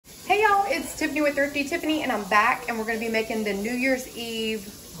Tiffany with Thrifty Tiffany, and I'm back, and we're gonna be making the New Year's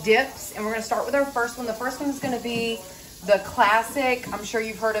Eve dips, and we're gonna start with our first one. The first one is gonna be the classic, I'm sure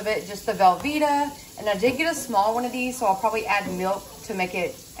you've heard of it, just the Velveeta. And I did get a small one of these, so I'll probably add milk to make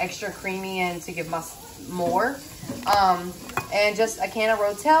it extra creamy and to give my more. And just a can of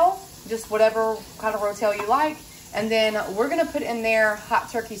Rotel, just whatever kind of Rotel you like. And then we're gonna put in there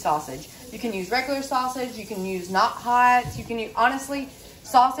hot turkey sausage. You can use regular sausage, you can use not hot, you can use, honestly,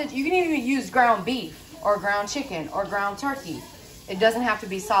 sausage, you can even use ground beef or ground chicken or ground turkey. It doesn't have to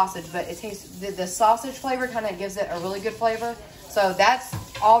be sausage, but it tastes, the sausage flavor kind of gives it a really good flavor. So that's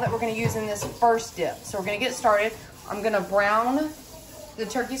all that we're gonna use in this first dip. So we're gonna get started. I'm gonna brown the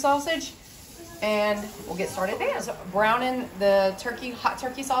turkey sausage and we'll get started there. So browning the turkey, hot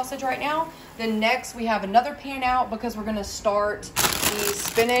turkey sausage right now. Then next we have another pan out because we're gonna start the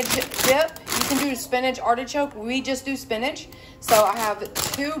spinach dip. You can do spinach artichoke. We just do spinach. So I have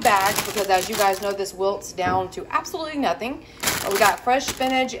 2 bags because as you guys know, this wilts down to absolutely nothing. We got fresh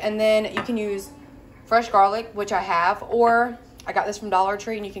spinach, and then you can use fresh garlic, which I have, or I got this from Dollar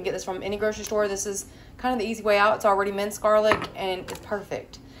Tree, and you can get this from any grocery store. This is kind of the easy way out. It's already minced garlic, and it's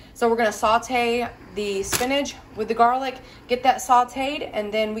perfect. So we're gonna saute the spinach with the garlic, get that sauteed,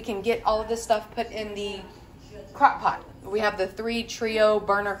 and then we can get all of this stuff put in the crock pot. We have the 3 Trio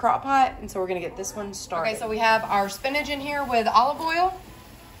burner crock pot, and so we're gonna get this one started. Okay, so we have our spinach in here with olive oil,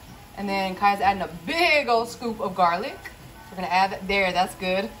 and then Kai's adding a big old scoop of garlic. We're gonna add that there, that's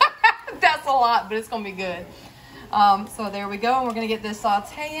good. That's a lot, but it's gonna be good. So there we go, and we're gonna get this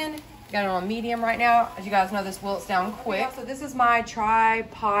sauteing. Got it on medium right now. As you guys know, this wilts down quick. So this is my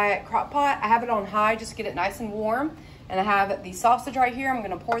tri-pot crock pot. I have it on high just to get it nice and warm. And I have the sausage right here. I'm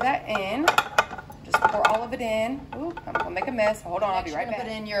gonna pour that in. Just pour all of it in. Ooh, I'm gonna make a mess. Hold on, I'll be right back. Put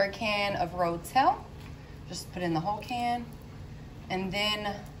in your can of Rotel. Just put in the whole can. And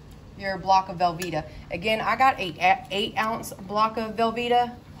then your block of Velveeta. Again, I got an 8-ounce block of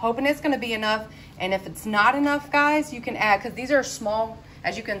Velveeta. Hoping it's gonna be enough. And if it's not enough, guys, you can add, because these are small,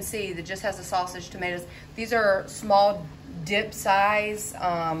 as you can see, that just has the sausage, tomatoes. These are small dip size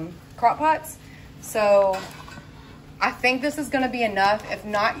crock pots. So I think this is gonna be enough. If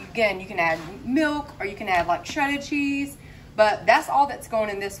not, again, you can add milk or you can add like shredded cheese, but that's all that's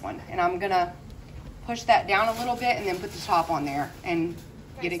going in this one. And I'm gonna push that down a little bit and then put the top on there and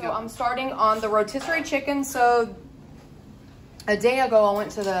get it going. So I'm starting on the rotisserie chicken. So a day ago, I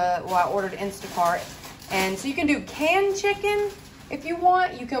went to I ordered Instacart. And so you can do canned chicken if you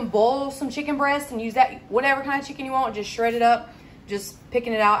want. You can boil some chicken breast and use that, whatever kind of chicken you want, just shred it up, just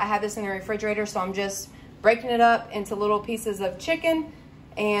picking it out. I have this in the refrigerator, so I'm just breaking it up into little pieces of chicken.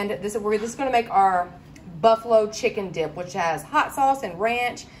 And this is gonna make our buffalo chicken dip, which has hot sauce and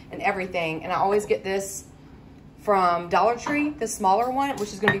ranch and everything. And I always get this from Dollar Tree, the smaller one,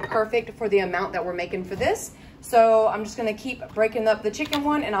 which is gonna be perfect for the amount that we're making for this. So I'm just gonna keep breaking up the chicken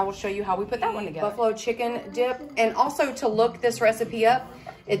one and I will show you how we put that one together. Buffalo chicken dip. And also to look this recipe up,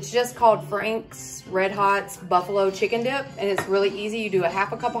 it's just called Frank's Red Hot's Buffalo Chicken Dip. And it's really easy. You do a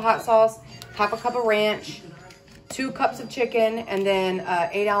 1/2 cup of hot sauce, 1/2 cup of ranch, 2 cups of chicken, and then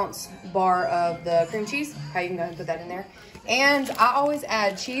 8-ounce bar of the cream cheese. Okay, you can go ahead and put that in there. And I always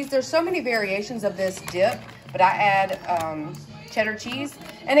add cheese. There's so many variations of this dip, but I add cheddar cheese.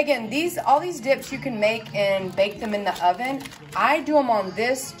 And again, all these dips you can make and bake them in the oven. I do them on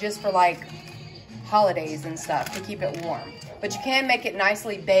this just for like holidays and stuff to keep it warm. But you can make it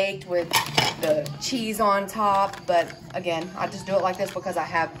nicely baked with the cheese on top. But again, I just do it like this because I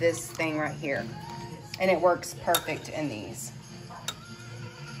have this thing right here. And it works perfect in these.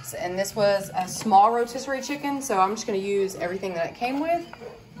 So, and this was a small rotisserie chicken, so I'm just gonna use everything that it came with.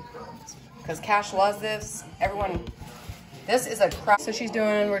 Because Cash loves this. Everyone, this is a crap. So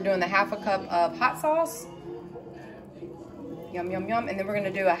we're doing the 1/2 cup of hot sauce. Yum, yum, yum. And then we're gonna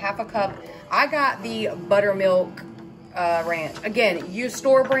do a 1/2 cup. I got the buttermilk ranch. Again, use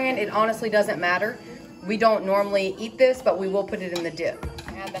store brand. It honestly doesn't matter. We don't normally eat this, but we will put it in the dip.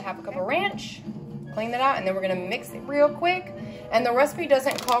 Add the 1/2 cup of ranch. Clean that out, and then we're gonna mix it real quick. And the recipe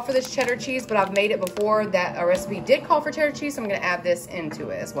doesn't call for this cheddar cheese, but I've made it before that a recipe did call for cheddar cheese, so I'm gonna add this into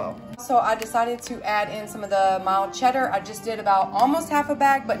it as well. So I decided to add in some of the mild cheddar. I just did about almost 1/2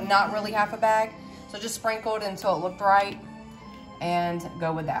 bag, but not really 1/2 bag. So just sprinkled until it looked right and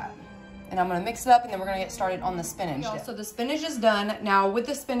go with that. And I'm gonna mix it up and then we're gonna get started on the spinach. So the spinach is done. Now with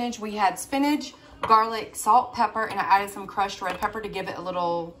the spinach, we had spinach, garlic, salt, pepper, and I added some crushed red pepper to give it a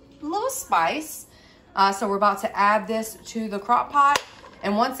little spice. So we're about to add this to the crock pot.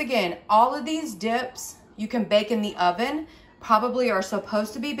 And once again, all of these dips you can bake in the oven, probably are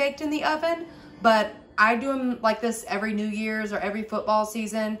supposed to be baked in the oven, but I do them like this every New Year's or every football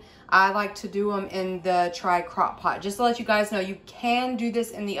season. I like to do them in the tri-crock pot. Just to let you guys know, you can do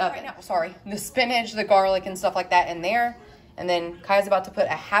this in the oven. Right now, sorry, the spinach, the garlic, and stuff like that in there. And then Kai's about to put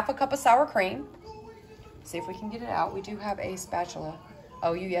a half a cup of sour cream. See if we can get it out. We do have a spatula.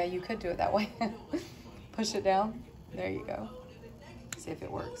 Oh, yeah, you could do it that way. Push it down. There you go. See if it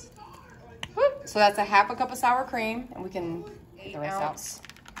works. Whoop. So that's a half a cup of sour cream, and we can get the rest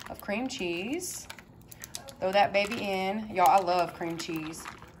out of cream cheese. Throw that baby in. Y'all, I love cream cheese.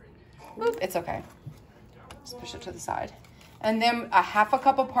 Whoop. It's okay. Just push it to the side. And then a half a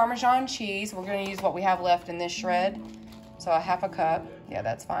cup of Parmesan cheese. We're going to use what we have left in this shred. So a half a cup. Yeah,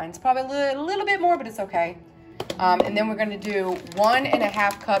 that's fine. It's probably a little bit more, but it's okay. And then we're going to do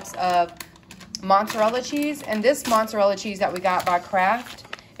 1.5 cups of mozzarella cheese. And this mozzarella cheese that we got by Kraft,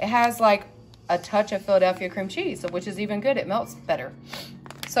 it has like a touch of Philadelphia cream cheese, which is even good. It melts better.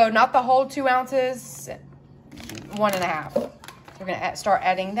 So not the whole 2 ounces, 1.5. So we're going to start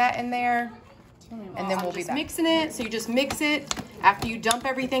adding that in there. And then we'll be back. Mixing it. So you just mix it. After you dump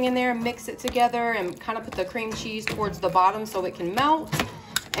everything in there, mix it together and kind of put the cream cheese towards the bottom so it can melt.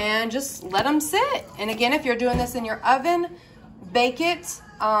 And just let them sit. And again, if you're doing this in your oven, bake it.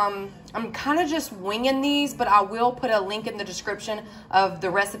 I'm kind of just winging these, but I will put a link in the description of the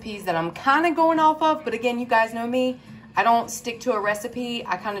recipes that I'm kind of going off of. But again, you guys know me. I don't stick to a recipe.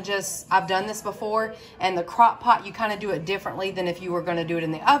 I kind of just, I've done this before. And the crock pot, you kind of do it differently than if you were going to do it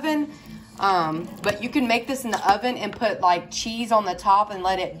in the oven. But you can make this in the oven and put like cheese on the top and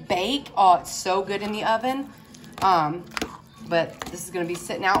let it bake. Oh, it's so good in the oven. But this is going to be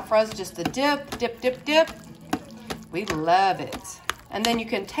sitting out for us just to dip, dip, dip, dip. We love it. And then you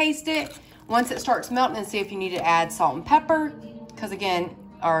can taste it once it starts melting and see if you need to add salt and pepper. Because again,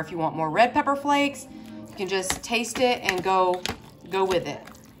 or if you want more red pepper flakes, you can just taste it and go with it.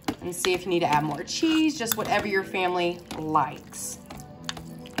 And see if you need to add more cheese, just whatever your family likes.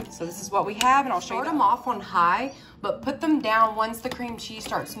 So this is what we have, and I'll show you. Start them off on high, but put them down once the cream cheese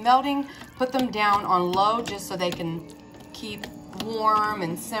starts melting. Put them down on low just so they can keep warm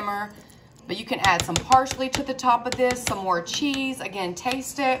and simmer. But you can add some parsley to the top of this, some more cheese. Again,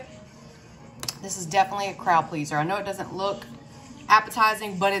 taste it. This is definitely a crowd pleaser. I know it doesn't look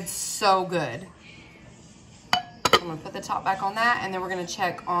appetizing, but it's so good. I'm gonna put the top back on that, and then we're gonna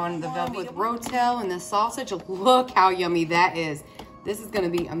check on the Velveeta with Rotel and the sausage. Look how yummy that is. This is gonna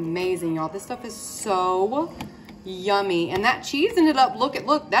be amazing, y'all. This stuff is so yummy. And that cheese ended up, look,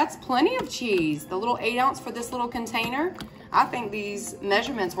 that's plenty of cheese. The little 8 ounce for this little container. I think these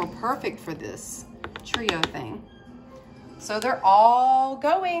measurements were perfect for this trio thing. So they're all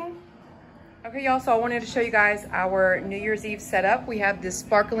going. Okay, y'all, so I wanted to show you guys our New Year's Eve setup. We have this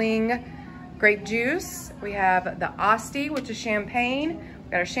sparkling grape juice. We have the Asti, which is champagne.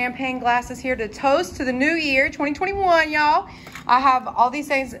 We got our champagne glasses here to toast to the new year, 2021, y'all. I have all these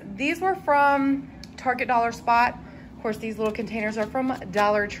things. These were from Target Dollar Spot. Of course, these little containers are from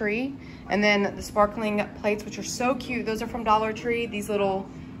Dollar Tree. And then the sparkling plates, which are so cute. Those are from Dollar Tree. These little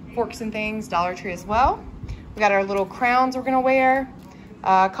forks and things, Dollar Tree as well. We got our little crowns we're gonna wear.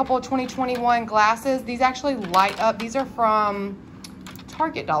 A couple of 2021 glasses. These actually light up. These are from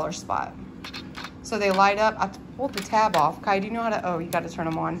Target Dollar Spot. So they light up. I pulled the tab off. Kai, do you know how to, oh, you got to turn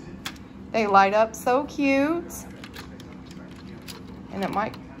them on. They light up so cute. And it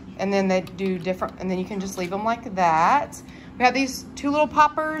might, and then they do different, and then you can just leave them like that. We have these 2 little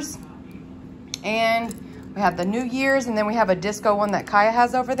poppers, and we have the New Year's, and then we have a disco one that Kaya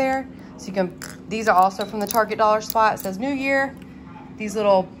has over there. So you can, these are also from the Target Dollar Spot. It says New Year. These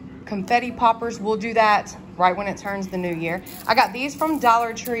little confetti poppers, we'll do that right when it turns the new year. I got these from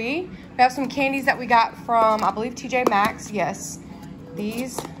Dollar Tree. We have some candies that we got from, I believe, TJ Maxx. Yes,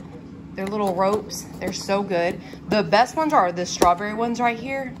 these, they're little ropes. They're so good. The best ones are the strawberry ones right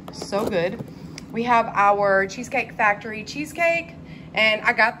here. So good. We have our Cheesecake Factory cheesecake. And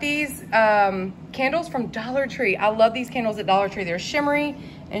I got these candles from Dollar Tree. I love these candles at Dollar Tree. They're shimmery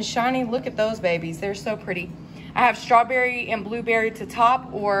and shiny. Look at those babies. They're so pretty. I have strawberry and blueberry to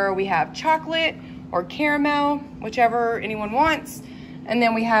top, or we have chocolate or caramel, whichever anyone wants. And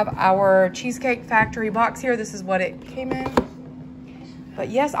then we have our Cheesecake Factory box here. This is what it came in. But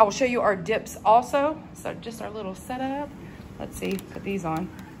yes, I will show you our dips also. So just our little setup. Let's see, put these on.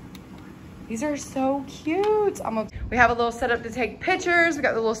 These are so cute. We have a little setup to take pictures. We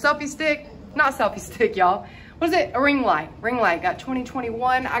got the little selfie stick. Not selfie stick, y'all. What is it? A ring light. Ring light. Got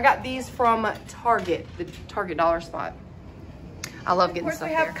 2021. I got these from Target, the Target Dollar Spot. I love getting stuff there.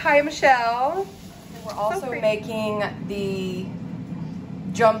 Of course, we have Kaya Michelle. And we're also making the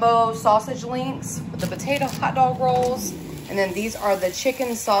jumbo sausage links with the potato hot dog rolls. And then these are the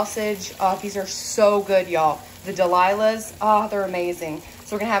chicken sausage. These are so good, y'all. The Delilah's, they're amazing.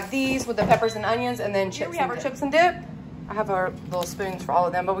 So we're gonna have these with the peppers and onions, and then chips. Here we have our chips and dip. I have our little spoons for all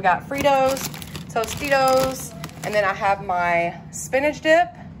of them, but we got Fritos, Tostitos, and then I have my spinach dip,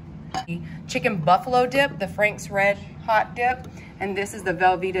 chicken buffalo dip, the Frank's Red Hot dip, and this is the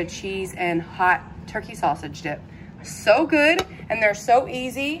Velveeta cheese and hot turkey sausage dip. So good, and they're so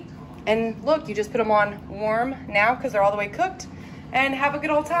easy. And look, you just put them on warm now because they're all the way cooked, and have a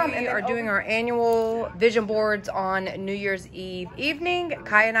good old time. And we are doing our annual vision boards on New Year's Eve evening.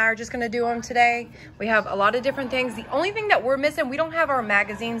 Kai and I are just gonna do them today. We have a lot of different things. The only thing that we're missing, we don't have our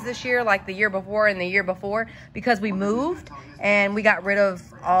magazines this year like the year before and the year before, because we moved and we got rid of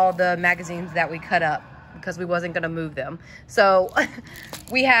all the magazines that we cut up because we wasn't gonna move them. So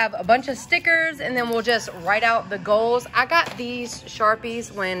we have a bunch of stickers, and then we'll just write out the goals. I got these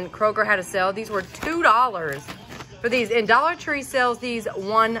Sharpies when Kroger had a sale. These were $2 for these, and Dollar Tree sells these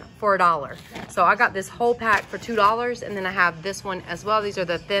 1 for $1. So I got this whole pack for $2, and then I have this one as well. These are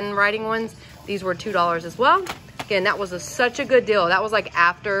the thin writing ones. These were $2 as well. Again, that was such a good deal. That was like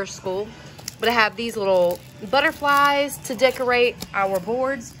after school. But I have these little butterflies to decorate our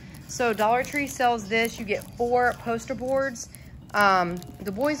boards. So Dollar Tree sells this. You get 4 poster boards.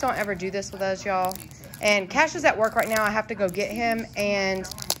 The boys don't ever do this with us, y'all. And Cash is at work right now. I have to go get him. And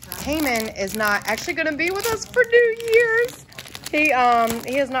Cayman is not actually going to be with us for New Year's. He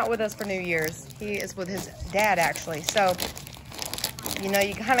is not with us for New Year's. He is with his dad, actually. So, you know,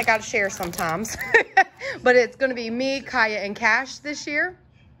 you kind of got to share sometimes. But it's going to be me, Kaya, and Cash this year.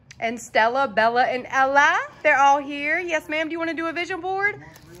 And Stella, Bella, and Ella. They're all here. Yes, ma'am. Do you want to do a vision board?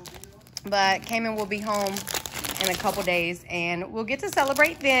 But Cayman will be home in a couple days, and we'll get to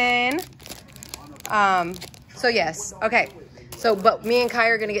celebrate then. So yes, okay. So, but me and Kai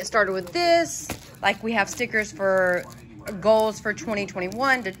are gonna get started with this. Like, we have stickers for goals for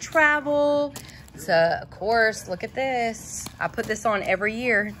 2021 to travel. So, of course, look at this. I put this on every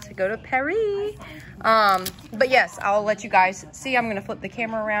year to go to Paris. But yes, I'll let you guys see. I'm gonna flip the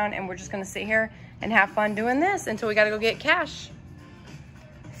camera around, and we're just gonna sit here and have fun doing this until we gotta go get Cash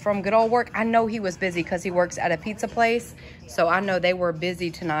from good old work. I know he was busy because he works at a pizza place. So I know they were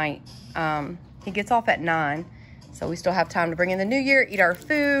busy tonight. He gets off at 9. So we still have time to bring in the new year, eat our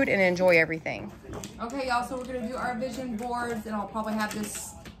food, and enjoy everything. Okay, y'all, so we're gonna do our vision boards, and I'll probably have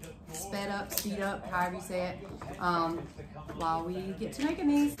this speed up, however you say it, while we get to making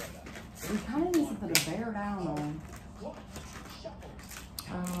these. We kind of need something to bear down on.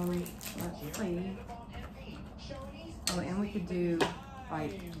 Let's see. Oh, and we could do,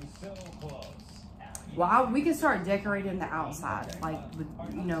 like, well, we can start decorating the outside, like with,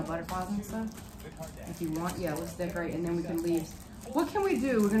 you know, butterflies and stuff. If you want, yeah, let's decorate, and then we can leave. What can we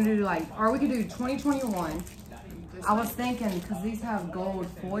do? We're gonna do like, or we could do 2021. I was thinking, because these have gold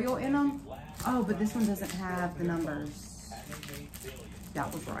foil in them. Oh, but this one doesn't have the numbers.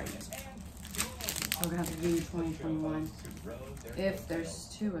 That was right. So we're gonna have to do 2021. If there's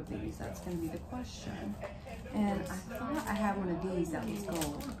 2 of these, that's gonna be the question. And I thought I had one of these that was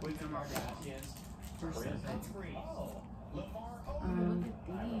gold.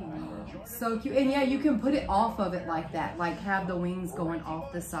 So cute. And yeah, you can put it off of it like that, like have the wings going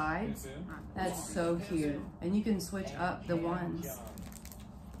off the sides. That's so cute. And you can switch up the ones.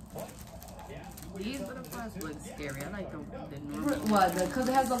 These butterflies look scary. I like the normal. What? Because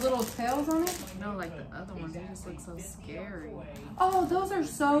it has the little tails on it? No, like the other ones. They just look so scary. Oh, those are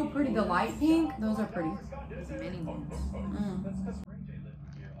so pretty. The light pink, those are pretty. The mini ones. Mm.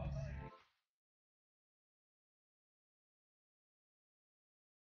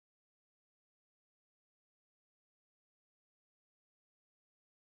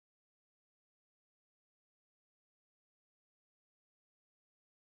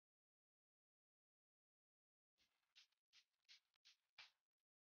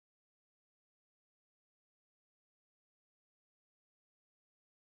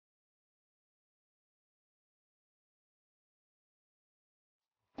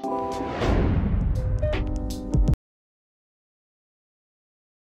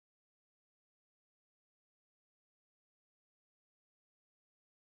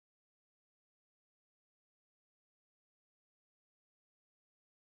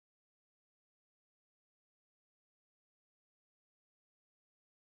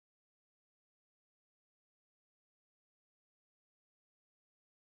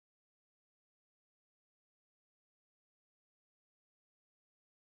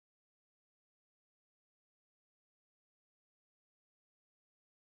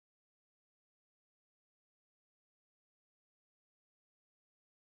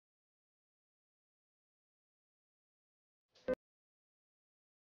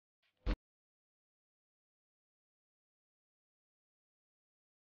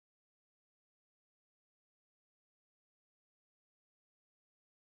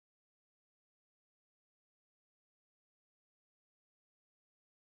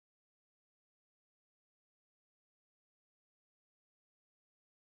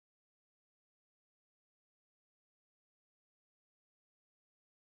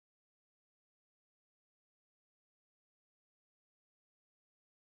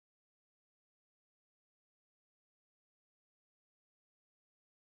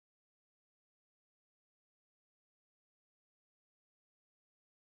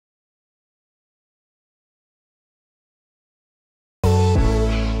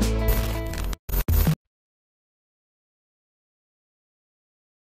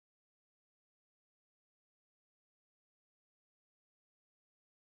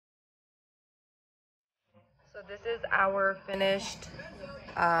 So this is our finished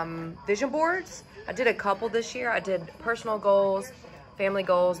vision boards. I did a couple this year. I did personal goals, family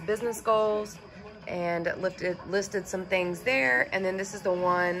goals, business goals, and listed some things there. And then this is the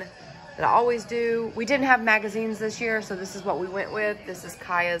one that I always do. We didn't have magazines this year, so this is what we went with. This is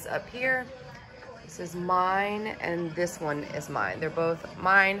Kaya's up here. This is mine, and this one is mine. They're both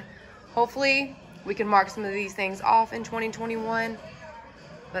mine. Hopefully, we can mark some of these things off in 2021,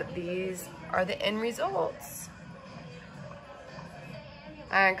 but these are the end results.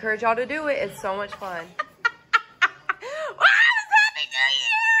 I encourage y'all to do it. It's so much fun.